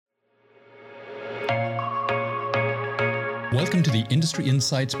Welcome to the Industry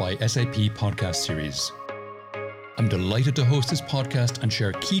Insights by SAP podcast series. I'm delighted to host this podcast and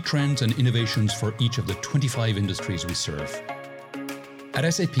share key trends and innovations for each of the 25 industries we serve.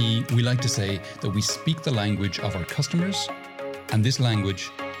 At SAP, we like to say that we speak the language of our customers, and this language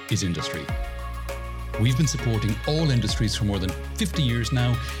is industry. We've been supporting all industries for more than 50 years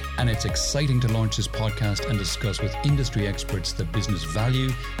now, and it's exciting to launch this podcast and discuss with industry experts the business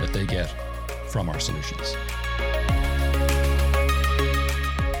value that they get from our solutions.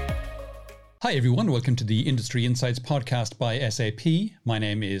 Hi everyone, welcome to the Industry Insights podcast by SAP. My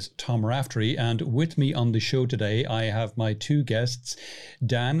name is Tom Raftery, and with me on the show today I have my two guests,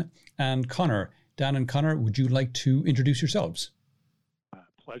 Dan and Connor. Dan and Connor, would you like to introduce yourselves?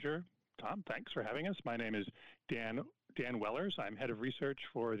 Pleasure, Tom. Thanks for having us. My name is Dan Wellers. I'm head of research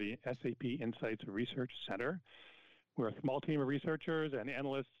for the SAP Insights Research Center. We're a small team of researchers and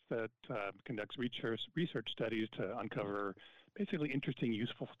analysts that conducts research studies to uncover basically interesting,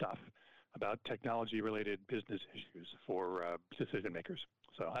 useful stuff about technology-related business issues for decision makers.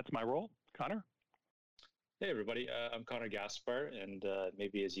 So that's my role. Connor? Hey, everybody. I'm Connor Gaspar, and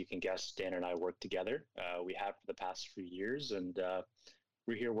maybe as you can guess, Dan and I work together. We have for the past few years, and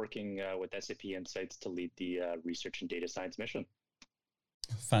we're here working with SAP Insights to lead the research and data science mission.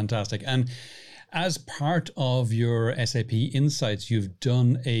 Fantastic. And as part of your SAP Insights, you've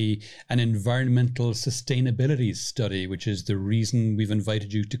done an environmental sustainability study, which is the reason we've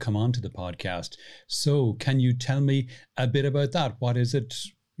invited you to come on to the podcast. So can you tell me a bit about that? What is it?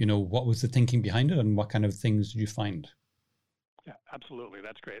 What was the thinking behind it, and what kind of things did you find? Yeah, absolutely.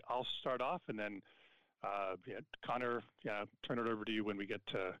 That's great. I'll start off, and then Connor, turn it over to you when we get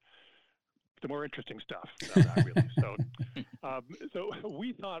to the more interesting stuff. No, not really. So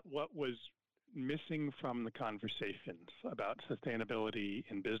we thought what was missing from the conversations about sustainability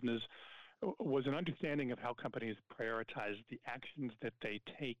in business was an understanding of how companies prioritize the actions that they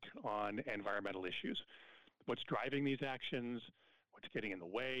take on environmental issues. What's driving these actions, what's getting in the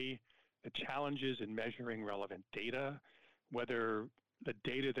way, the challenges in measuring relevant data, whether the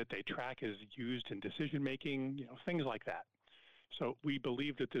data that they track is used in decision making, things like that. So we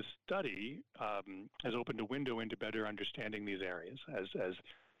believe that this study has opened a window into better understanding these areas as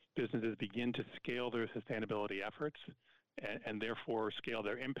businesses begin to scale their sustainability efforts and therefore scale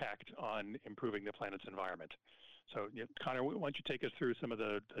their impact on improving the planet's environment. So, Connor, why don't you take us through some of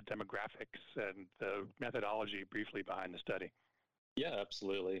the demographics and the methodology briefly behind the study? Yeah,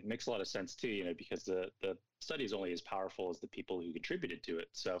 absolutely. It makes a lot of sense too, because the study is only as powerful as the people who contributed to it.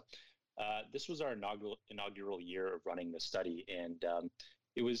 So this was our inaugural year of running the study, and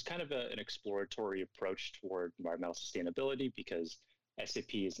it was kind of an exploratory approach toward environmental sustainability because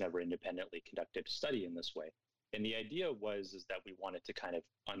SAP has never independently conducted a study in this way. And the idea is that we wanted to kind of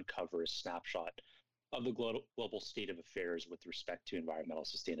uncover a snapshot of the global state of affairs with respect to environmental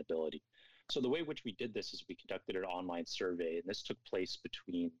sustainability. So the way in which we did this is we conducted an online survey, and this took place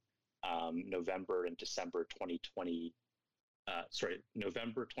between November and December 2020.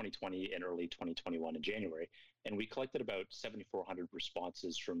 November 2020 and early 2021 in January. And we collected about 7,400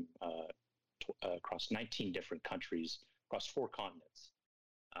 responses from across 19 different countries across 4 continents.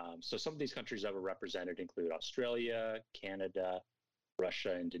 So some of these countries that were represented include Australia, Canada,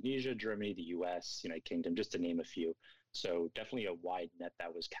 Russia, Indonesia, Germany, the US, United Kingdom, just to name a few. So definitely a wide net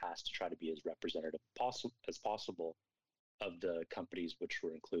that was cast to try to be as representative as possible of the companies which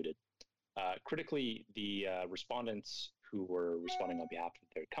were included. Critically, the respondents who were responding on behalf of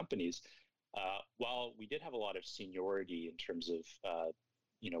their companies, while we did have a lot of seniority in terms of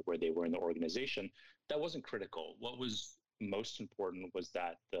where they were in the organization, that wasn't critical. What was most important was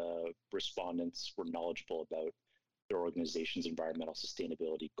that the respondents were knowledgeable about their organization's environmental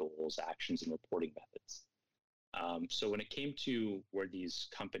sustainability goals, actions, and reporting methods. So when it came to where these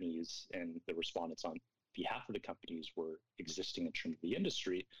companies and the respondents on behalf of the companies were existing in terms of the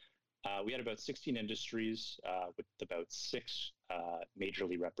industry, we had about 16 industries with about 6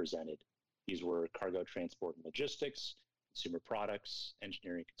 majorly represented. These were cargo, transport, and logistics, consumer products,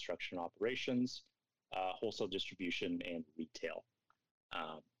 engineering, construction, operations, wholesale distribution, and retail.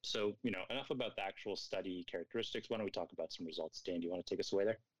 So, enough about the actual study characteristics. Why don't we talk about some results? Dan, do you want to take us away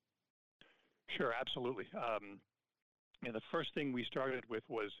there? Sure, absolutely. The first thing we started with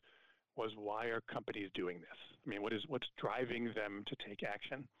was why are companies doing this? What's driving them to take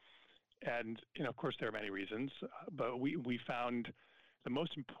action? And, of course, there are many reasons, but we found the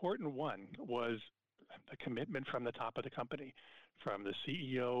most important one was the commitment from the top of the company, from the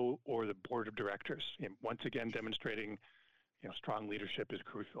CEO or the board of directors. Once again, demonstrating, strong leadership is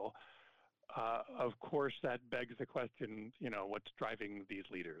crucial. Of course, that begs the question, what's driving these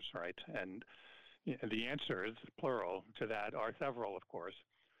leaders, right? And The answers, plural, to that are several, of course.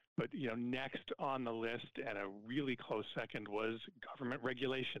 But next on the list, and a really close second, was government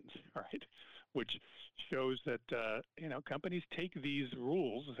regulations, right? Which shows that companies take these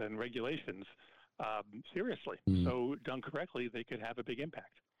rules and regulations seriously. So done correctly, they could have a big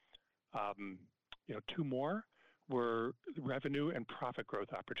impact. Two more were revenue and profit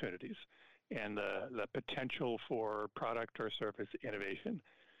growth opportunities, and the potential for product or service innovation.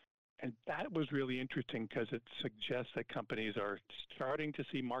 And that was really interesting because it suggests that companies are starting to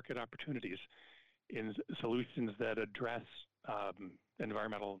see market opportunities in solutions that address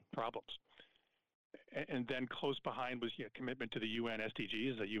environmental problems. And then close behind was commitment to the UN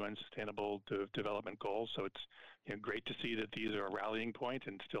SDGs, the UN Sustainable Development Goals. So it's great to see that these are a rallying point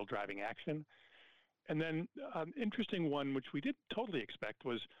and still driving action. And then an interesting one, which we didn't totally expect,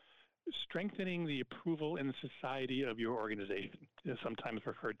 was strengthening the approval in society of your organization, sometimes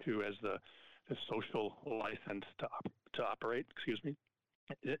referred to as the social license to operate.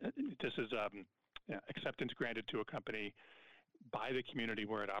 This is acceptance granted to a company by the community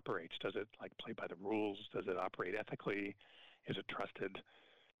where it operates. Does it play by the rules? Does it operate ethically? Is it trusted?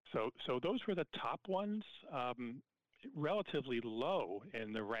 So those were the top ones. Relatively low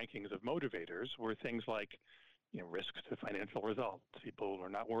in the rankings of motivators were things like risks to financial results. People are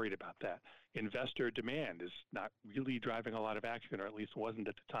not worried about that. Investor demand is not really driving a lot of action, or at least wasn't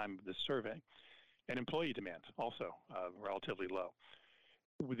at the time of this survey. And employee demand also relatively low.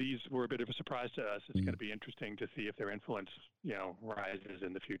 These were a bit of a surprise to us. It's going to be interesting to see if their influence, rises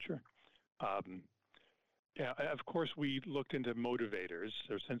in the future. Of course, we looked into motivators.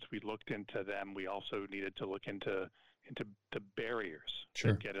 So since we looked into them, we also needed to look into the barriers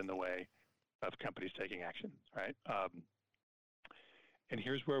that get in the way of companies taking action, right? And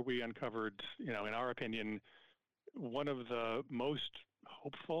here's where we uncovered, in our opinion, one of the most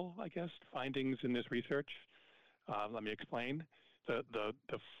hopeful, findings in this research. Let me explain. The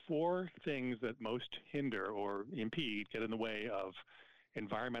four things that most hinder or impede, get in the way of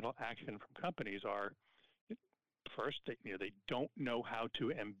environmental action from companies are, first, they don't know how to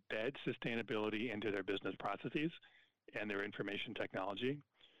embed sustainability into their business processes and their information technology.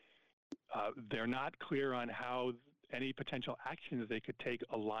 They're not clear on how any potential actions they could take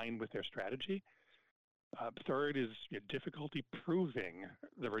align with their strategy. Third is difficulty proving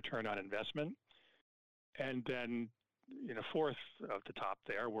the return on investment. And then, fourth at the top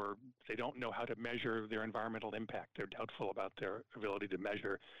there, were they don't know how to measure their environmental impact. They're doubtful about their ability to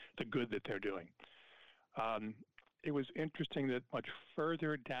measure the good that they're doing. It was interesting that much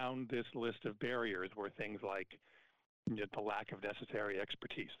further down this list of barriers were things like the lack of necessary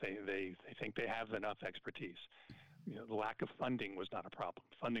expertise. They think they have enough expertise. The lack of funding was not a problem.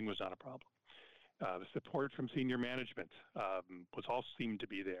 Funding was not a problem. The support from senior management was all seemed to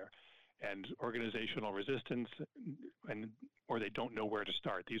be there, and organizational resistance, or they don't know where to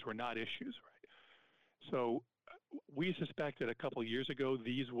start. These were not issues, right? So we suspected a couple of years ago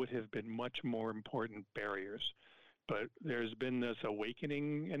these would have been much more important barriers, but there's been this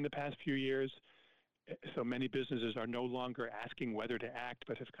awakening in the past few years. So many businesses are no longer asking whether to act,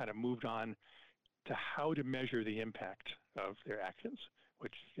 but have kind of moved on to how to measure the impact of their actions,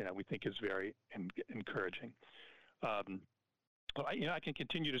 which we think is very encouraging. I can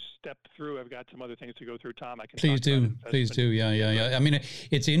continue to step through. I've got some other things to go through, Tom. I can please do. Yeah. I mean,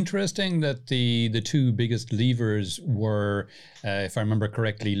 it's interesting that the two biggest levers were, if I remember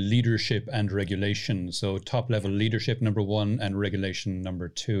correctly, leadership and regulation. So top level leadership number one and regulation number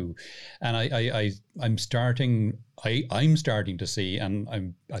two. And I'm starting to see,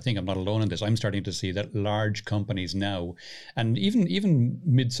 and I think I'm not alone in this, I'm starting to see that large companies now, and even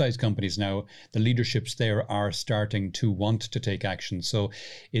mid-sized companies now, the leaderships there are starting to want to take action. So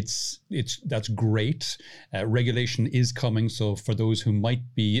that's great. Regulation is coming. So for those who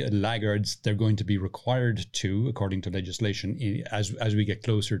might be laggards, they're going to be required to, according to legislation, as we get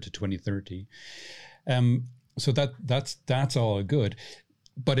closer to 2030. So that's all good.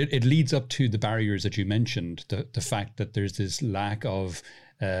 But it leads up to the barriers that you mentioned, the fact that there's this lack of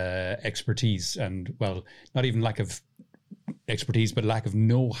expertise, and, well, not even lack of expertise, but lack of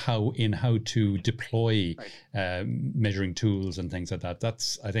know-how in how to deploy measuring tools and things like that.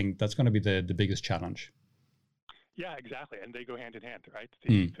 I think that's going to be the biggest challenge. Yeah, exactly, and they go hand in hand, right?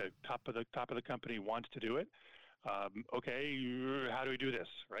 The top of the company wants to do it. Okay, how do we do this,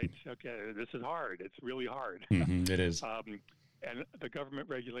 right? Okay, this is hard. It's really hard. It is. And the government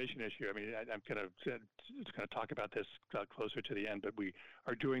regulation issue, I mean, I'm going to talk about this closer to the end, but we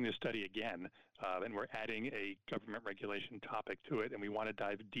are doing this study again, and we're adding a government regulation topic to it, and we want to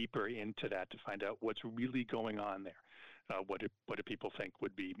dive deeper into that to find out what's really going on there. what do people think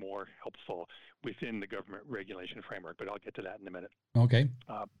would be more helpful within the government regulation framework? But I'll get to that in a minute. Okay.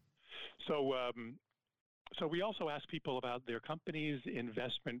 So we also ask people about their company's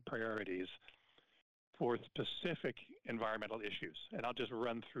investment priorities for specific environmental issues, and I'll just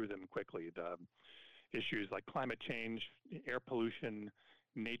run through them quickly. The issues like climate change, air pollution,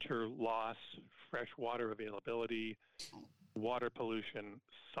 nature loss, fresh water availability, water pollution,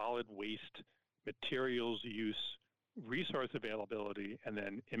 solid waste, materials use, resource availability, and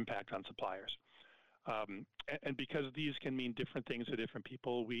then impact on suppliers. And because these can mean different things to different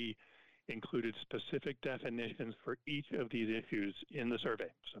people, we included specific definitions for each of these issues in the survey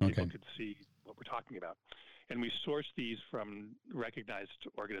so people could see what we're talking about. And we sourced these from recognized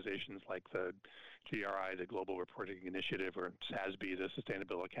organizations like the GRI, the Global Reporting Initiative, or SASB, the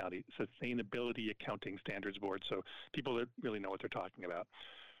Sustainability Accounting Standards Board, so people that really know what they're talking about.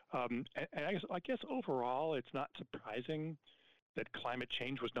 And I guess overall, it's not surprising that climate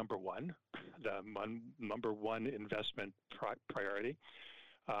change was number one, the number one investment priority.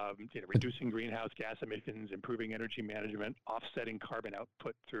 Reducing greenhouse gas emissions, improving energy management, offsetting carbon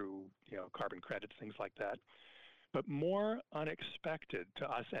output through carbon credits, things like that. But more unexpected to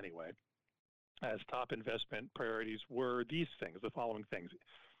us anyway, as top investment priorities were these things, the following things: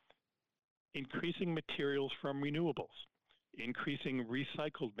 increasing materials from renewables, increasing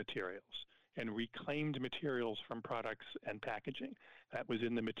recycled materials, and reclaimed materials from products and packaging. That was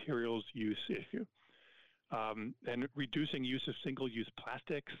in the materials use issue. And reducing use of single-use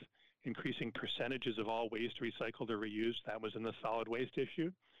plastics, increasing percentages of all waste recycled or reused. That was in the solid waste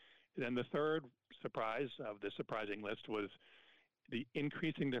issue. And then the third surprise of the surprising list was the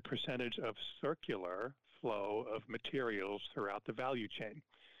increasing the percentage of circular flow of materials throughout the value chain,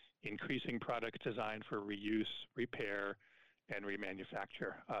 increasing products designed for reuse, repair, and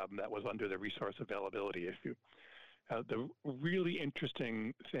remanufacture. That was under the resource availability issue. The really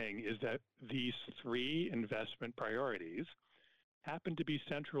interesting thing is that these three investment priorities happen to be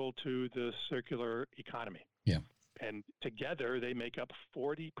central to the circular economy. Yeah. And together they make up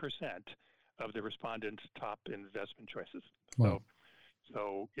 40% of the respondents' top investment choices. Wow.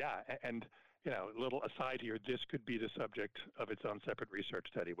 So yeah, and a little aside here, this could be the subject of its own separate research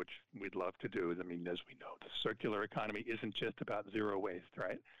study, which we'd love to do. I mean, as we know, the circular economy isn't just about zero waste,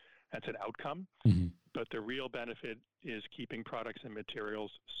 right? That's an outcome, but the real benefit is keeping products and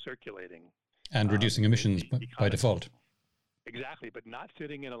materials circulating. And reducing emissions by default. Exactly, but not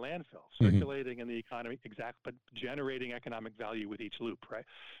sitting in a landfill, circulating in the economy, but generating economic value with each loop, right?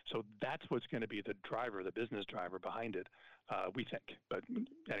 So that's what's going to be the driver, the business driver behind it, we think. But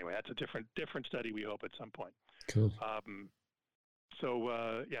anyway, that's a different study, we hope, at some point. Cool.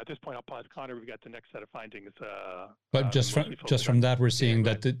 At this point, I'll pause. Connor, we've got the next set of findings. But just from that, we're seeing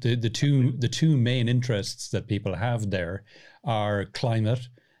that the two main interests that people have there are climate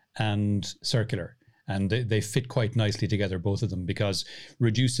and circular. And they fit quite nicely together, both of them, because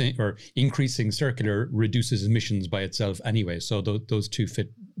reducing or increasing circular reduces emissions by itself anyway. So those two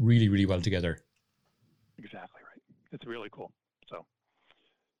fit really, really well together. Exactly right. It's really cool.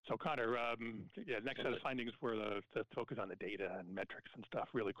 So Connor, next set of findings were the focus on the data and metrics and stuff.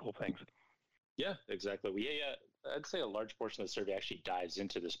 Really cool things. Yeah, exactly. I'd say a large portion of the survey actually dives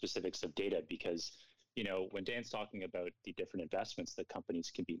into the specifics of data because, when Dan's talking about the different investments that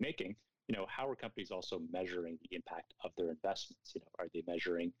companies can be making, how are companies also measuring the impact of their investments? Are they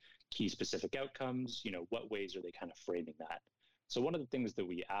measuring key specific outcomes? What ways are they kind of framing that? So one of the things that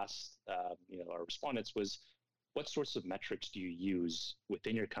we asked, our respondents was, what sorts of metrics do you use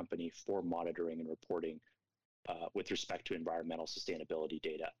within your company for monitoring and reporting with respect to environmental sustainability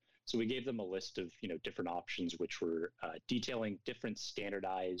data? So we gave them a list of different options, which were detailing different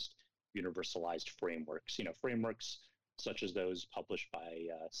standardized, universalized frameworks. Frameworks such as those published by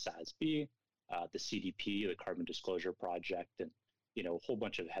SASB, the CDP, the Carbon Disclosure Project, and a whole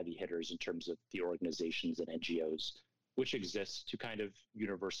bunch of heavy hitters in terms of the organizations and NGOs, which exist to kind of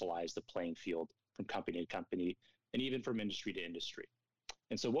universalize the playing field from company to company and even from industry to industry.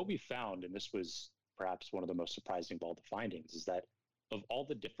 And so what we found, and this was perhaps one of the most surprising of all the findings, is that of all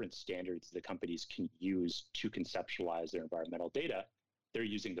the different standards that companies can use to conceptualize their environmental data, they're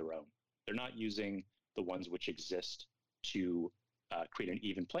using their own. They're not using the ones which exist to create an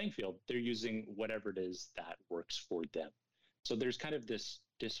even playing field. They're using whatever it is that works for them. So there's kind of this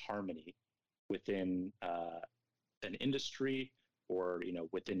disharmony within an industry or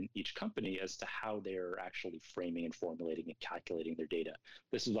within each company as to how they're actually framing and formulating and calculating their data.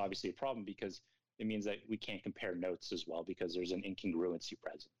 This is obviously a problem because it means that we can't compare notes as well because there's an incongruency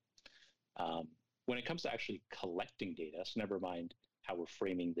present. When it comes to actually collecting data, so never mind how we're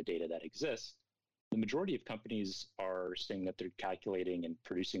framing the data that exists, the majority of companies are saying that they're calculating and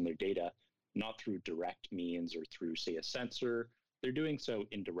producing their data not through direct means or through, say, a sensor. They're doing so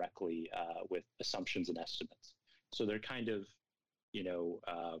indirectly with assumptions and estimates. So they're kind of,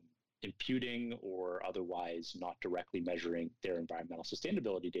 imputing or otherwise not directly measuring their environmental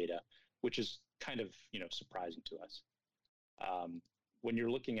sustainability data, which is kind of, surprising to us. When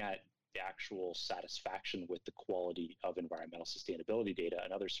you're looking at the actual satisfaction with the quality of environmental sustainability data,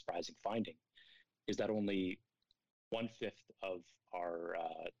 another surprising finding is that only 1/5 of our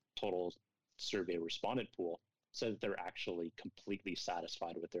total survey respondent pool said that they're actually completely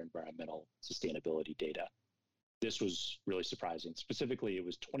satisfied with their environmental sustainability data. This was really surprising. Specifically, it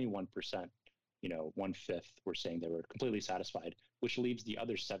was 21%, 1/5 were saying they were completely satisfied, which leaves the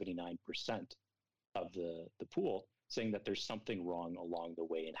other 79% of the pool saying that there's something wrong along the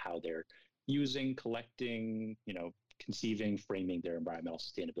way in how they're using, collecting, conceiving, framing their environmental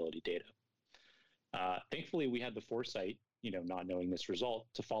sustainability data. Thankfully, we had the foresight, not knowing this result,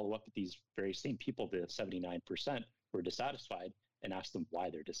 to follow up with these very same people, the 79% who are dissatisfied, and ask them why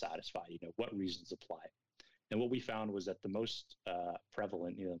they're dissatisfied, what reasons apply. And what we found was that the most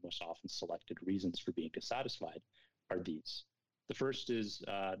prevalent, the most often selected reasons for being dissatisfied are these. The first is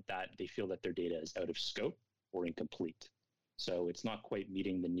that they feel that their data is out of scope or incomplete. So it's not quite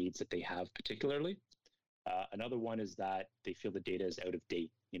meeting the needs that they have particularly. Another one is that they feel the data is out of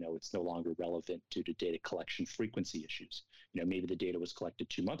date. It's no longer relevant due to data collection frequency issues. Maybe the data was collected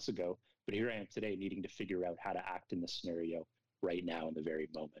 2 months ago, but here I am today needing to figure out how to act in this scenario right now in the very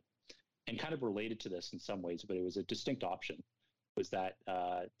moment. And kind of related to this in some ways, but it was a distinct option, was that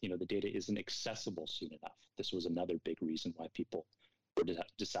the data isn't accessible soon enough. This was another big reason why people were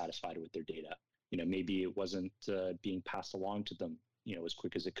dissatisfied with their data. Maybe it wasn't being passed along to them, as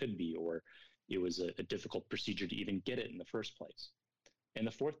quick as it could be, or it was a difficult procedure to even get it in the first place. And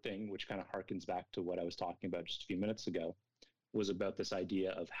the fourth thing, which kind of harkens back to what I was talking about just a few minutes ago, was about this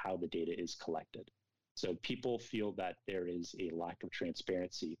idea of how the data is collected. So people feel that there is a lack of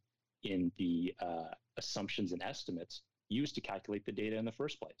transparency in the assumptions and estimates used to calculate the data in the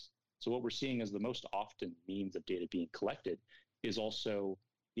first place. So what we're seeing as the most often means of data being collected is also,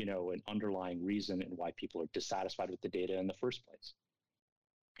 an underlying reason in why people are dissatisfied with the data in the first place.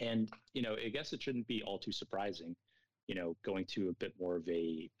 And, I guess it shouldn't be all too surprising, going to a bit more of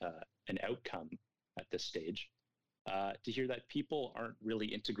an outcome at this stage, to hear that people aren't really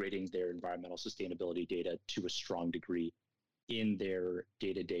integrating their environmental sustainability data to a strong degree in their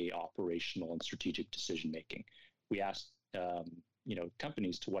day-to-day operational and strategic decision-making. We asked,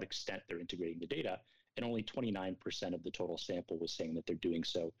 companies to what extent they're integrating the data, and only 29% of the total sample was saying that they're doing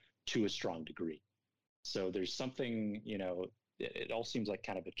so to a strong degree. So there's something, it all seems like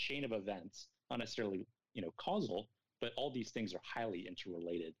kind of a chain of events, not necessarily, causal, but all these things are highly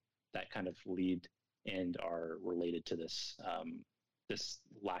interrelated that kind of lead and are related to this, this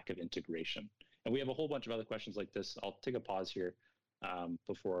lack of integration. And we have a whole bunch of other questions like this. I'll take a pause here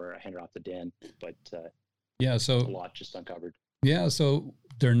before I hand it off to Dan, but so a lot just uncovered. Yeah, so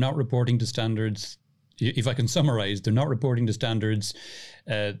they're not reporting to standards. If I can summarize, they're not reporting to standards,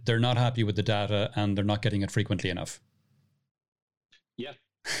 they're not happy with the data, and they're not getting it frequently enough. Yeah,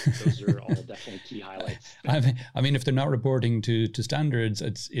 those are all definitely key highlights. I mean, if they're not reporting to standards,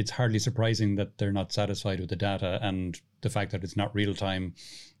 it's hardly surprising that they're not satisfied with the data, and the fact that it's not real time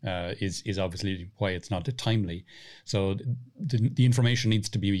is obviously why it's not timely. So the information needs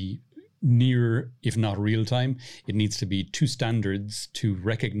to be near, if not real time. It needs to be to standards, to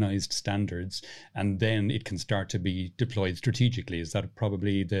recognized standards, and then it can start to be deployed strategically. Is that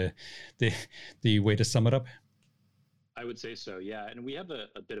probably the way to sum it up? I would say so, yeah. And we have a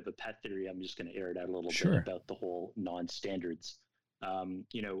bit of a pet theory. I'm just going to air it out a little Sure. bit about the whole non-standards.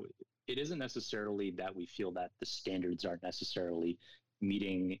 It isn't necessarily that we feel that the standards aren't necessarily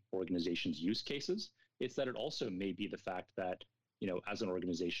meeting organizations' use cases. It's that it also may be the fact that, as an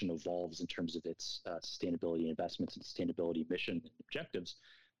organization evolves in terms of its sustainability investments and sustainability mission and objectives,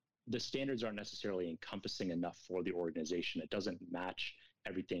 the standards aren't necessarily encompassing enough for the organization. It doesn't match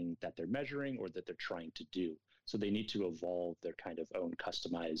everything that they're measuring or that they're trying to do. So they need to evolve their kind of own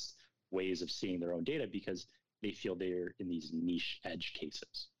customized ways of seeing their own data because they feel they're in these niche edge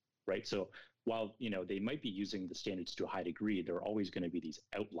cases, right? So while, they might be using the standards to a high degree, there are always going to be these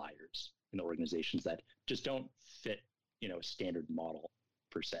outliers in the organizations that just don't fit, a standard model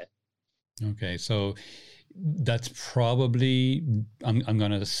per se. Okay, so that's probably, I'm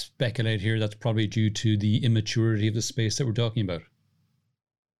going to speculate here, that's probably due to the immaturity of the space that we're talking about.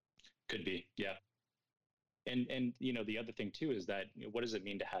 Could be, yeah. And the other thing too is that what does it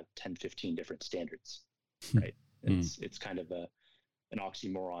mean to have 10, 15 different standards, right? It's kind of an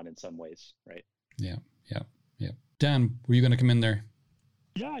oxymoron in some ways, right? Yeah. Dan, were you going to come in there?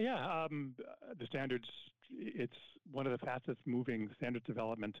 Yeah. The standards, it's one of the fastest moving standards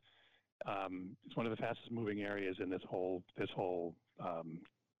development. It's one of the fastest moving areas in this whole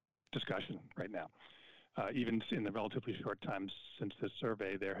discussion right now. Even in the relatively short time since this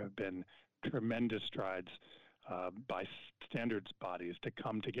survey, there have been tremendous strides by standards bodies to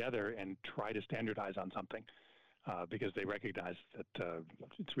come together and try to standardize on something because they recognize that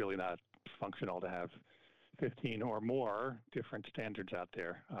it's really not functional to have 15 or more different standards out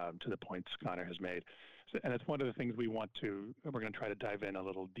there to the points Connor has made. So, and it's one of the things we're going to try to dive in a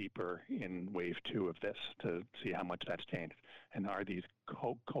little deeper in wave 2 of this to see how much that's changed. And are these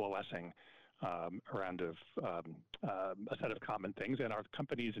coalescing around a set of common things? And are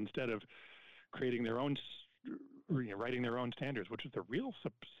companies, instead of creating their own, writing their own standards, which is the real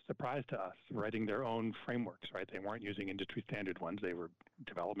surprise to us, writing their own frameworks, right? They weren't using industry standard ones. They were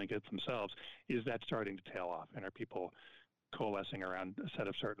developing it themselves. Is that starting to tail off? And are people coalescing around a set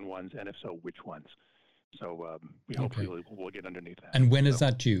of certain ones? And if so, which ones? So we hope we'll get underneath that. And when is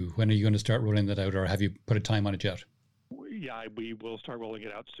that due? When are you going to start rolling that out, or have you put a time on it yet? Yeah, we will start rolling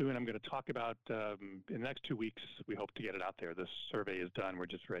it out soon. I'm going to talk about in the next 2 weeks. We hope to get it out there. The survey is done. We're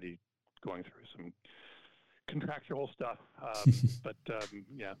just going through some contractual stuff, but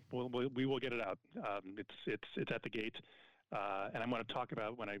yeah, we will get it out. It's at the gate, and I'm going to talk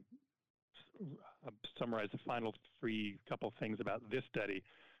about, when I summarize the final couple things about this study,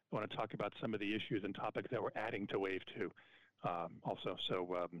 I want to talk about some of the issues and topics that we're adding to Wave 2 also.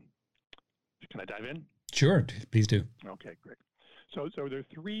 So can I dive in? Sure, please do. Okay, great. So there are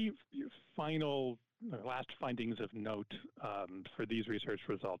 3 final last findings of note for these research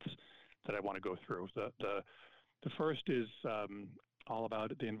results that I want to go through. The first is all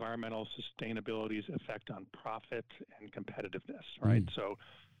about the environmental sustainability's effect on profit and competitiveness, right? So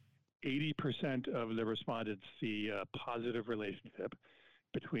 80% of the respondents see a positive relationship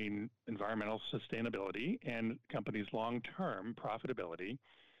between environmental sustainability and companies' long-term profitability,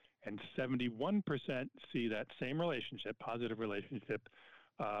 and 71% see that same relationship, positive relationship,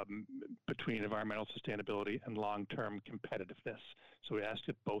 between environmental sustainability and long-term competitiveness. So we asked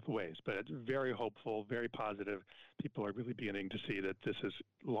it both ways, but it's very hopeful, very positive. People are really beginning to see that this is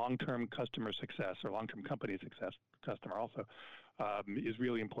long-term customer success, or long-term company success, customer also, is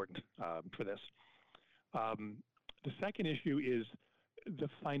really important for this. The second issue is the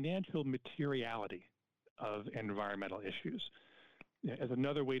financial materiality of environmental issues. As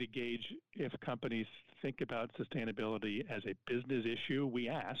another way to gauge if companies think about sustainability as a business issue, we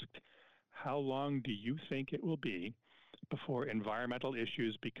asked, how long do you think it will be before environmental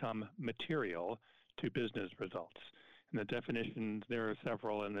issues become material to business results? And the definitions, there are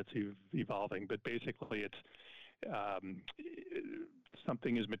several, and it's evolving, but basically it's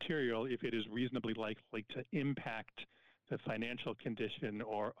something is material if it is reasonably likely to impact the financial condition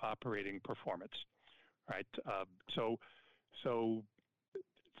or operating performance, right? So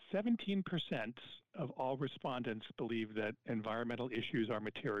 17% of all respondents believe that environmental issues are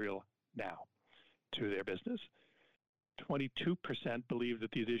material now to their business. 22% believe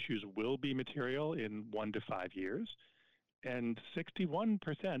that these issues will be material in 1 to 5 years. And 61%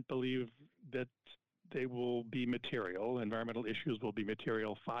 believe that they will be material, environmental issues will be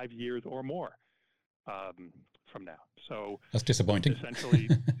material 5 years or more from now. So that's disappointing. Essentially,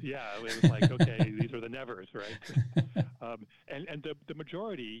 yeah, it was like, okay, these are the nevers, right? And the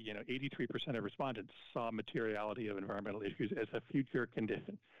majority, 83% of respondents saw materiality of environmental issues as a future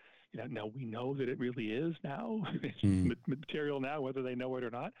condition. Now we know that it really is now. It's material now, whether they know it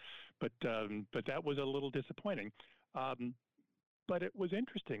or not. But that was a little disappointing. But it was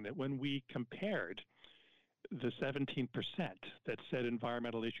interesting that when we compared the 17% that said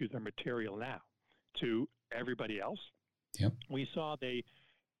environmental issues are material now to everybody else, we saw they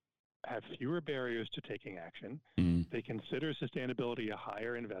have fewer barriers to taking action. They consider sustainability a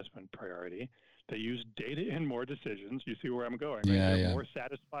higher investment priority. They use data in more decisions. You see where I'm going, right? They're more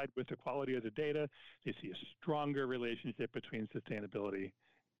satisfied with the quality of the data. They see a stronger relationship between sustainability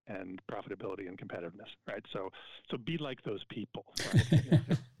and profitability and competitiveness, right? So be like those people,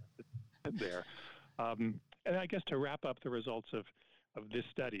 right? There. And I guess to wrap up the results of this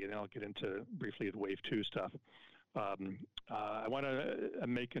study, and then I'll get into briefly the Wave 2 stuff, I want to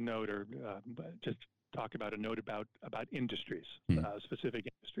make a note, or just talk about a note about industries, specific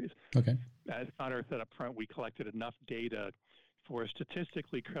industries. Okay. As Connor said up front, we collected enough data for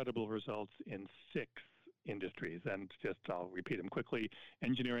statistically credible results in 6 industries. And I'll repeat them quickly: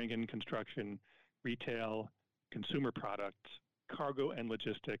 engineering and construction, retail, consumer products, cargo and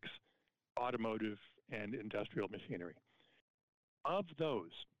logistics, automotive, and industrial machinery. Of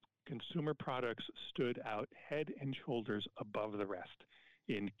those, consumer products stood out head and shoulders above the rest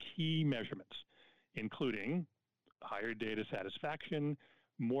in key measurements, including higher data satisfaction,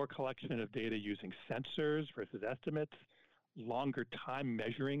 more collection of data using sensors versus estimates, longer time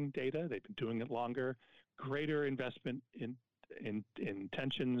measuring data, they've been doing it longer, greater investment in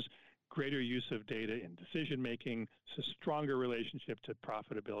intentions, greater use of data in decision making, so stronger relationship to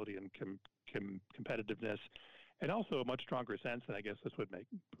profitability and competitiveness, and also a much stronger sense, and I guess this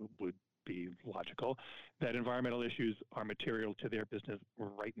would be logical, that environmental issues are material to their business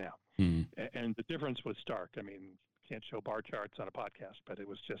right now. And the difference was stark. I mean, can't show bar charts on a podcast, but it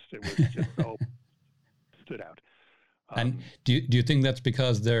was just so stood out. And do you think that's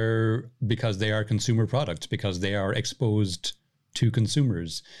because they are consumer products, because they are exposed to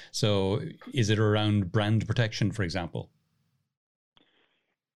consumers? So is it around brand protection, for example?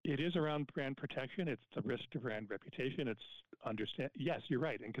 It is around brand protection. It's the risk to brand reputation. Yes, you're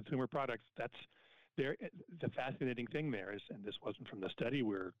right. In consumer products, that's there. The fascinating thing there is, and this wasn't from the study,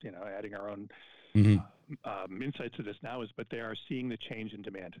 we're adding our own insights to this now, but they are seeing the change in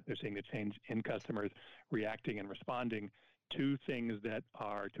demand. They're seeing the change in customers reacting and responding to things that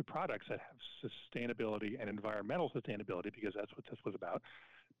are to products that have sustainability and environmental sustainability, because that's what this was about,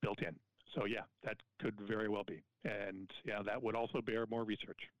 built in. So yeah, that could very well be, and that would also bear more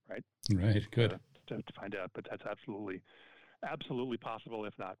research, right? Right. Good. To find out, but that's absolutely possible,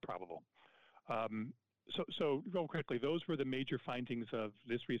 if not probable. So real quickly, those were the major findings of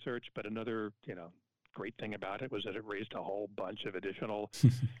this research. But another, great thing about it was that it raised a whole bunch of additional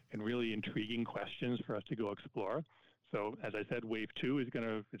and really intriguing questions for us to go explore. So as I said, Wave 2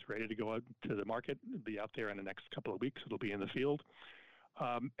 it's ready to go out to the market. It'll be out there in the next couple of weeks. It'll be in the field.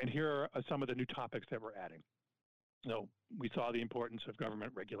 And here are some of the new topics that we're adding. So we saw the importance of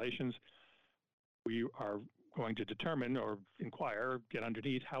government regulations. We are going to determine or get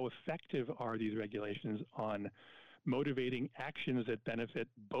underneath how effective are these regulations on motivating actions that benefit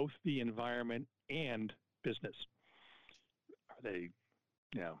both the environment and business. Are they,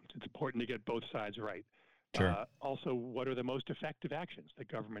 it's important to get both sides right. Sure. Also, what are the most effective actions that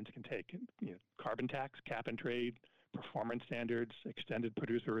governments can take? Carbon tax, cap and trade, performance standards, extended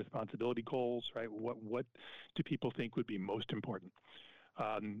producer responsibility goals, right? What do people think would be most important?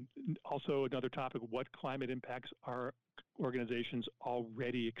 Also, another topic, what climate impacts are organizations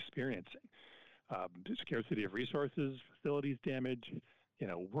already experiencing? Scarcity of resources, facilities damage,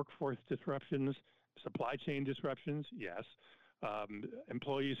 workforce disruptions, supply chain disruptions, yes.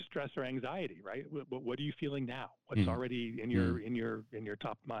 Employees' stress or anxiety, right? What are you feeling now? What's already in your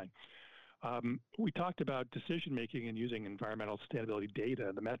top of mind? We talked about decision making and using environmental sustainability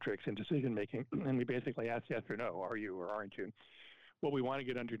data, the metrics in decision making, and we basically asked yes or no, are you or aren't you? Well, we want to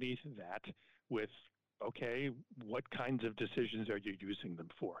get underneath that with, okay, what kinds of decisions are you using them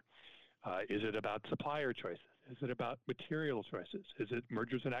for? Is it about supplier choices? Is it about material choices? Is it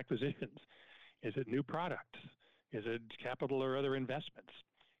mergers and acquisitions? Is it new products? Is it capital or other investments?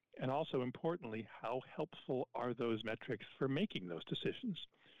 And also, importantly, how helpful are those metrics for making those decisions?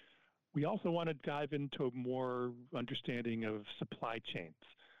 We also want to dive into more understanding of supply chains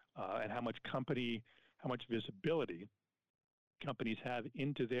and how much visibility companies have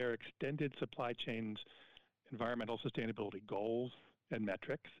into their extended supply chains, environmental sustainability goals and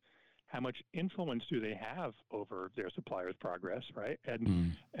metrics. How much influence do they have over their suppliers' progress, right?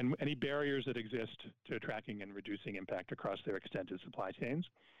 And any barriers that exist to tracking and reducing impact across their extended supply chains.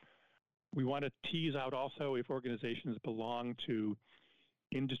 We want to tease out also if organizations belong to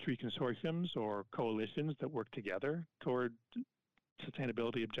industry consortiums or coalitions that work together toward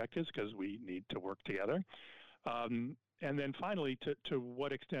sustainability objectives, because we need to work together. And then finally, to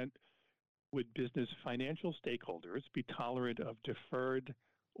what extent would business financial stakeholders be tolerant of deferred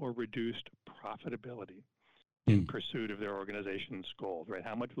or reduced profitability in pursuit of their organization's goals, right?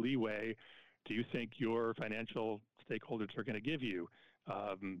 How much leeway do you think your financial stakeholders are going to give you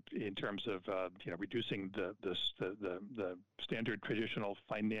in terms of reducing the standard traditional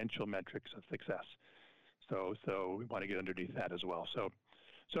financial metrics of success? So we want to get underneath that as well. So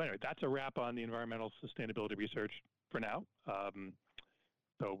anyway, that's a wrap on the environmental sustainability research for now. I'll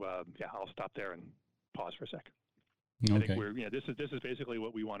stop there and pause for a second. Okay. I think this is basically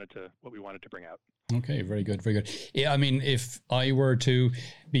what we wanted to bring out. Okay, very good, very good. Yeah, I mean, if I were to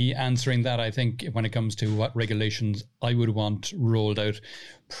be answering that, I think when it comes to what regulations I would want rolled out,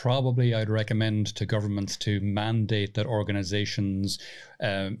 probably I'd recommend to governments to mandate that organizations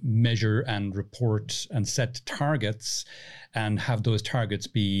measure and report and set targets, and have those targets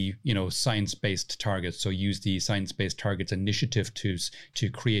be, science-based targets. So use the Science-Based Targets Initiative to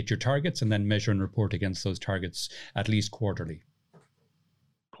create your targets and then measure and report against those targets at least quarterly.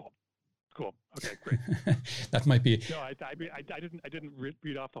 Cool. Okay, great. That might be. No, I didn't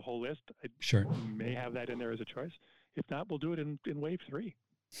read off the whole list. I Sure. may have that in there as a choice. If not, we'll do it in wave 3.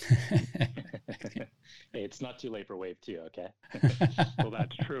 Hey, it's not too late for wave 2. Okay. Well,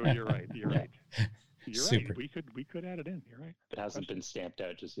 that's true. You're right. Right. You're Super. right. We could add it in. You're right. It hasn't been stamped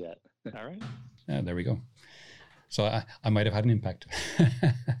out just yet. All right. Yeah, there we go. So I might have had an impact.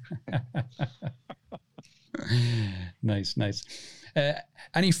 Nice.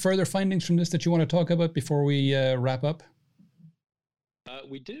 Any further findings from this that you want to talk about before we wrap up?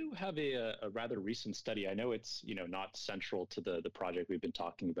 We do have a rather recent study. I know it's not central to the project we've been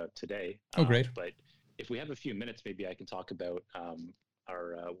talking about today. Oh, great! But if we have a few minutes, maybe I can talk about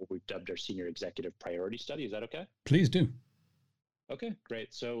our what we've dubbed our senior executive priority study. Is that okay? Please do. Okay,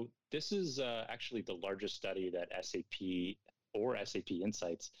 great. So this is actually the largest study that SAP or SAP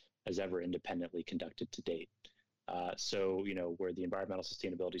Insights has ever independently conducted to date. So where the environmental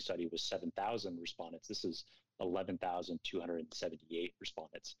sustainability study was 7,000 respondents, this is 11,278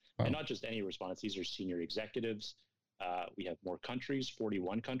 respondents. Wow. And not just any respondents, these are senior executives. We have more countries,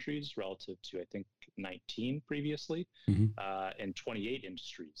 41 countries relative to, I think, 19 previously, and 28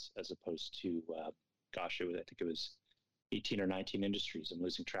 industries as opposed to, I think it was 18 or 19 industries. I'm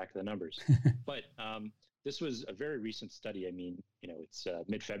losing track of the numbers. But this was a very recent study. I mean, it's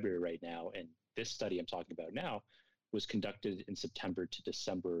mid-February right now, and this study I'm talking about now was conducted in September to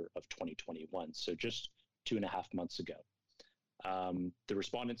December of 2021. So just 2.5 months ago. The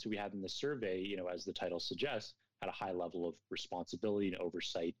respondents who we had in the survey, as the title suggests, had a high level of responsibility and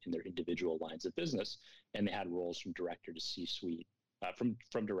oversight in their individual lines of business, and they had roles from director to C-suite, from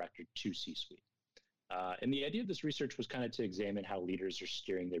director to C-suite. And the idea of this research was kind of to examine how leaders are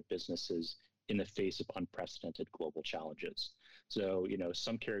steering their businesses in the face of unprecedented global challenges. So,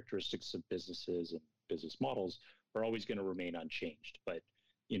 some characteristics of businesses and business models are always going to remain unchanged, but,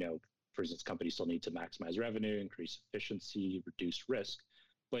 for instance, companies still need to maximize revenue, increase efficiency, reduce risk.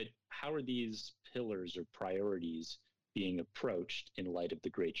 But how are these pillars or priorities being approached in light of the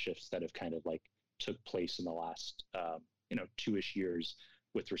great shifts that have kind of took place in the last, 2-ish years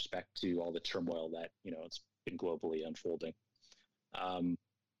with respect to all the turmoil that, it's been globally unfolding?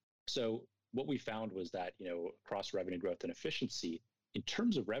 So what we found was that, across revenue growth and efficiency, in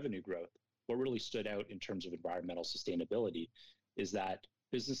terms of revenue growth, what really stood out in terms of environmental sustainability is that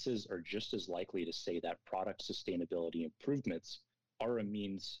businesses are just as likely to say that product sustainability improvements are a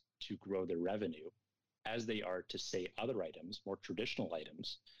means to grow their revenue as they are to say other items, more traditional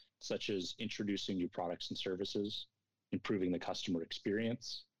items, such as introducing new products and services, improving the customer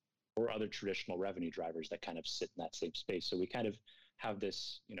experience, or other traditional revenue drivers that kind of sit in that same space. So we kind of have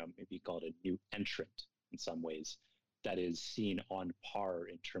this, maybe call it a new entrant in some ways, that is seen on par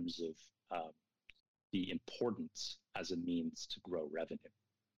in terms of the importance as a means to grow revenue.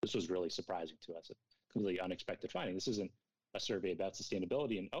 This was really surprising to us, a completely unexpected finding. This isn't a survey about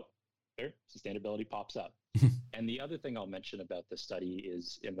sustainability and there, sustainability pops up. And the other thing I'll mention about this study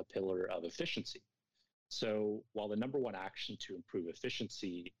is in the pillar of efficiency. So while the number one action to improve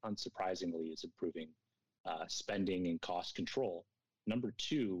efficiency, unsurprisingly, is improving spending and cost control, number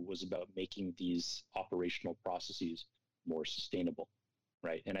two was about making these operational processes more sustainable,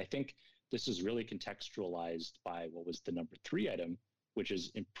 right? And I think this is really contextualized by what was the number 3 item, which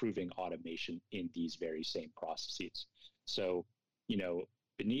is improving automation in these very same processes. So,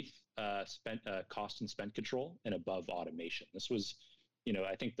 beneath cost and spend control and above automation. This was,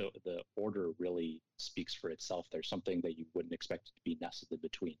 I think the order really speaks for itself. There's something that you wouldn't expect it to be nestled in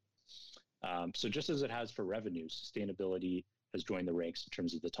between. So just as it has for revenue, sustainability has joined the ranks in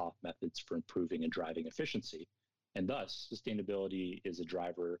terms of the top methods for improving and driving efficiency. And thus, sustainability is a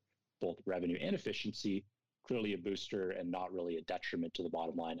driver, both revenue and efficiency, clearly a booster and not really a detriment to the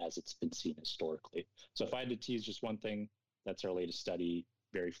bottom line as it's been seen historically. So if I had to tease just one thing, that's our latest study,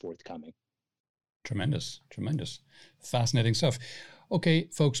 very forthcoming. Tremendous. Fascinating stuff. Okay,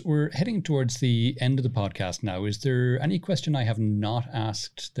 folks, we're heading towards the end of the podcast now. Is there any question I have not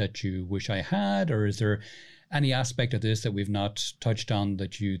asked that you wish I had, or is there any aspect of this that we've not touched on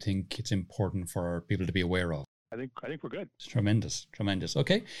that you think it's important for people to be aware of? I think we're good. Tremendous.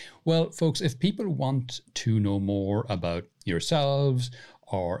 Okay. Well, folks, if people want to know more about yourselves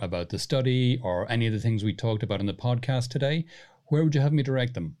or about the study or any of the things we talked about in the podcast today, where would you have me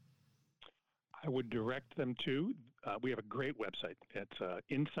direct them? I would direct them to, we have a great website. It's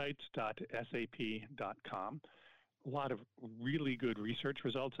insights.sap.com. A lot of really good research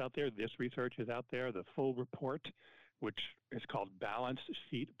results out there. This research is out there. The full report, which is called Balance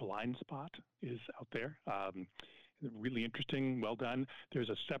Sheet Blind Spot, is out there. Really interesting, well done. There's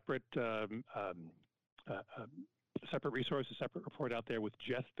a separate separate resource, a separate report out there with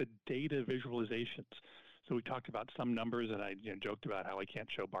just the data visualizations. So we talked about some numbers, and I joked about how I can't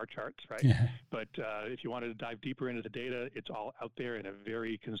show bar charts, right? Yeah. But if you wanted to dive deeper into the data, it's all out there in a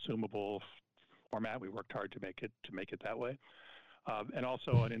very consumable format. We worked hard to make it that way. And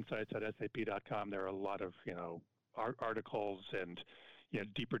also on insights.sap.com, there are a lot of articles and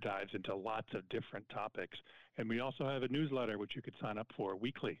deeper dives into lots of different topics. And we also have a newsletter which you could sign up for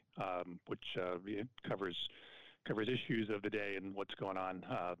weekly, which covers issues of the day and what's going on.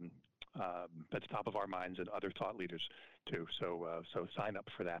 That's top of our minds and other thought leaders too. So sign up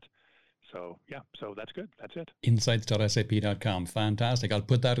for that. So that's good. That's it. Insights.sap.com. Fantastic. I'll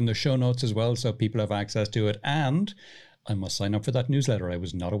put that in the show notes as well so people have access to it. And I must sign up for that newsletter. I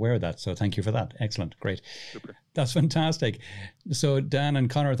was not aware of that. So thank you for that. Excellent. Great. Super. That's fantastic. So Dan and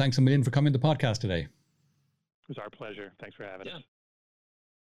Connor, thanks a million for coming to the podcast today. It was our pleasure. Thanks for having us.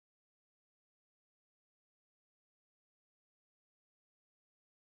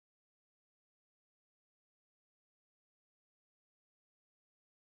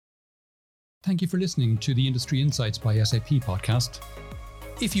 Thank you for listening to the Industry Insights by SAP podcast.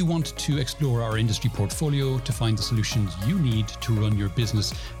 If you want to explore our industry portfolio to find the solutions you need to run your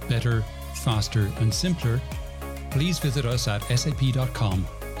business better, faster, and simpler, please visit us at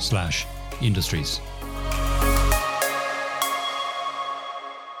sap.com/industries.